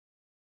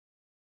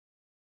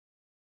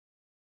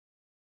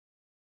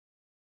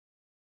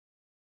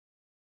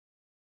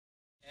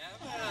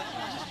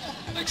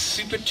Like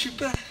super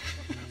trooper.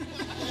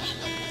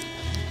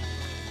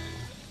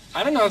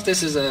 I don't know if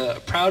this is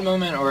a proud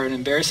moment or an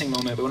embarrassing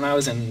moment, but when I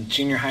was in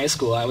junior high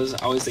school, I was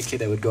always the kid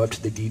that would go up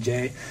to the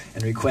DJ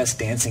and request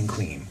Dancing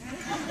Queen.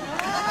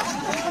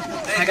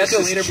 I got to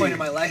a later point in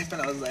my life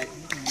and I was like,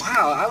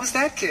 wow, I was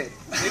that kid.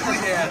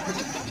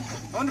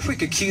 I wonder if we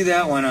could cue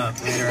that one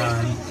up later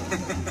on.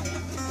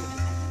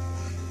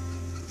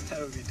 That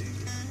would be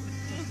dangerous.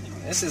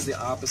 This is the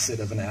opposite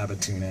of an ABBA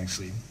tune,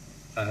 actually.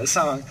 This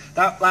song,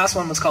 that last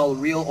one was called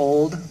Real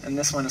Old, and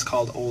this one is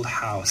called Old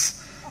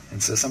House.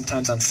 And so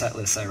sometimes on set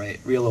lists I write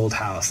Real Old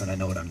House, and I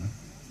know what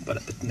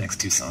the next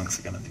two songs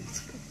are going to be.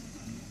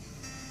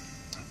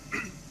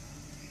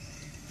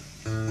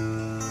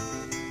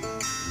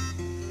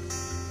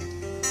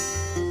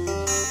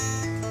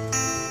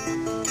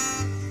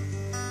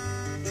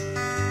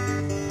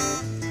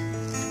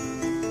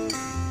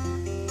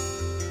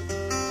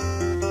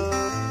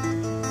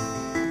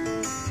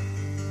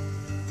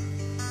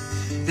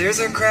 There's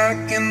a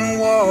crack in the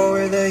wall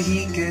where the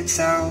heat gets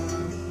out,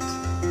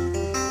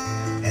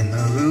 and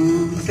the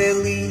roof it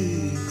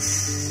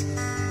leaks.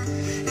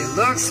 It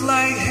looks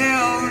like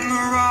hell in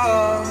the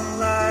wrong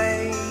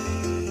light.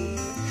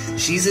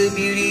 She's a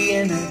beauty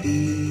and a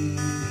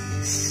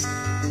beast.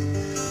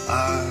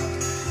 Our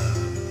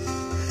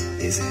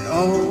love is an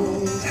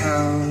old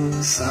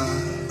house. Our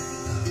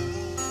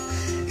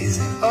love is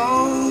an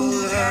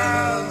old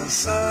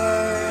house.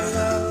 Our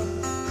love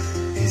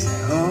is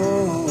an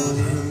old house.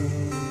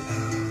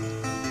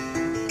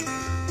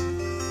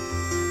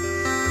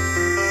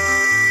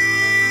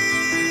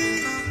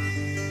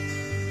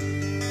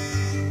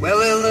 Well,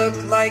 it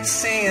looked like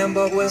sand,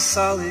 but was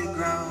solid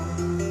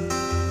ground.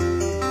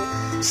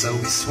 So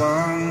we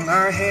swung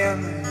our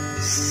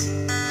hammers.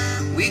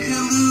 We could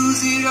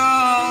lose it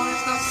all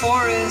if the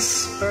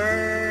forests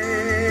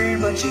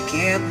burned. But you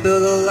can't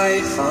build a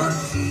life on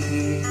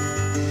fear.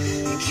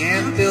 You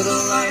can't build a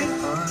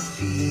life on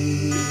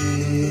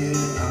fear.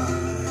 Our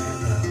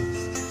love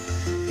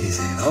is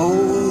an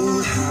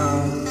old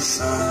house.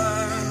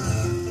 Our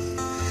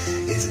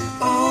love is an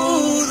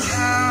old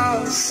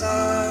house.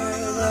 Our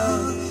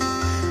love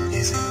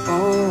is an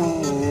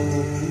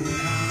old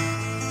house.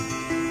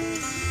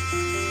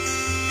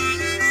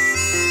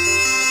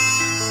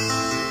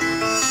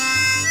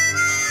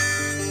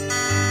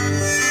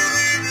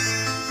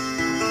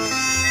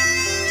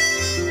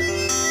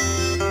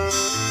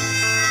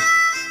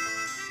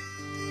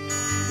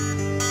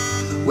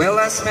 Well,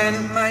 I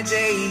spent my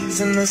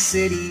days in the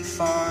city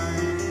far.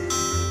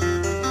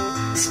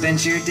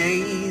 Spent your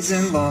days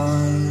in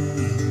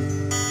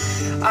longing.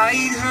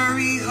 I'd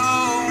hurry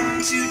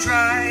home to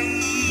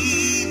drive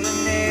a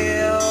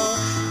nail,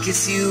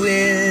 kiss you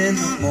in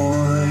the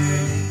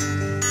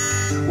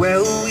morning.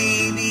 Well,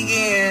 we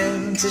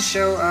began to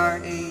show our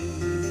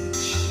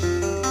age.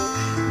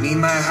 Me,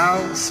 my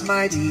house,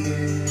 my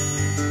dear.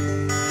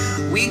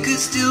 We could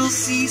still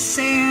see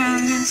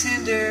sand and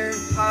tender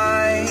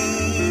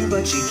pine,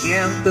 but you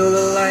can't build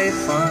a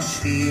life on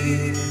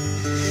fear.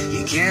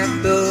 You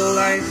can't build a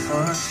life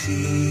on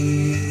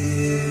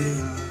fear.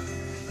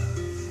 Our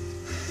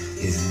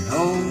love is an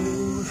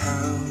old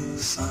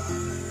house.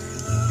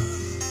 Our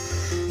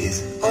love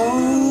is an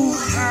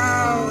old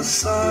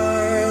house.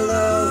 Our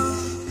love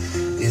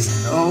is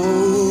an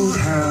old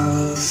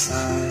house.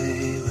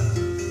 I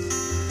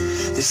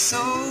love this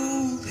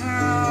old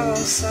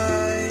house.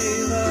 I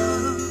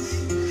love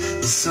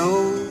this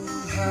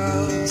old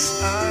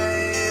house.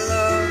 I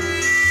love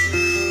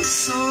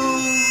this old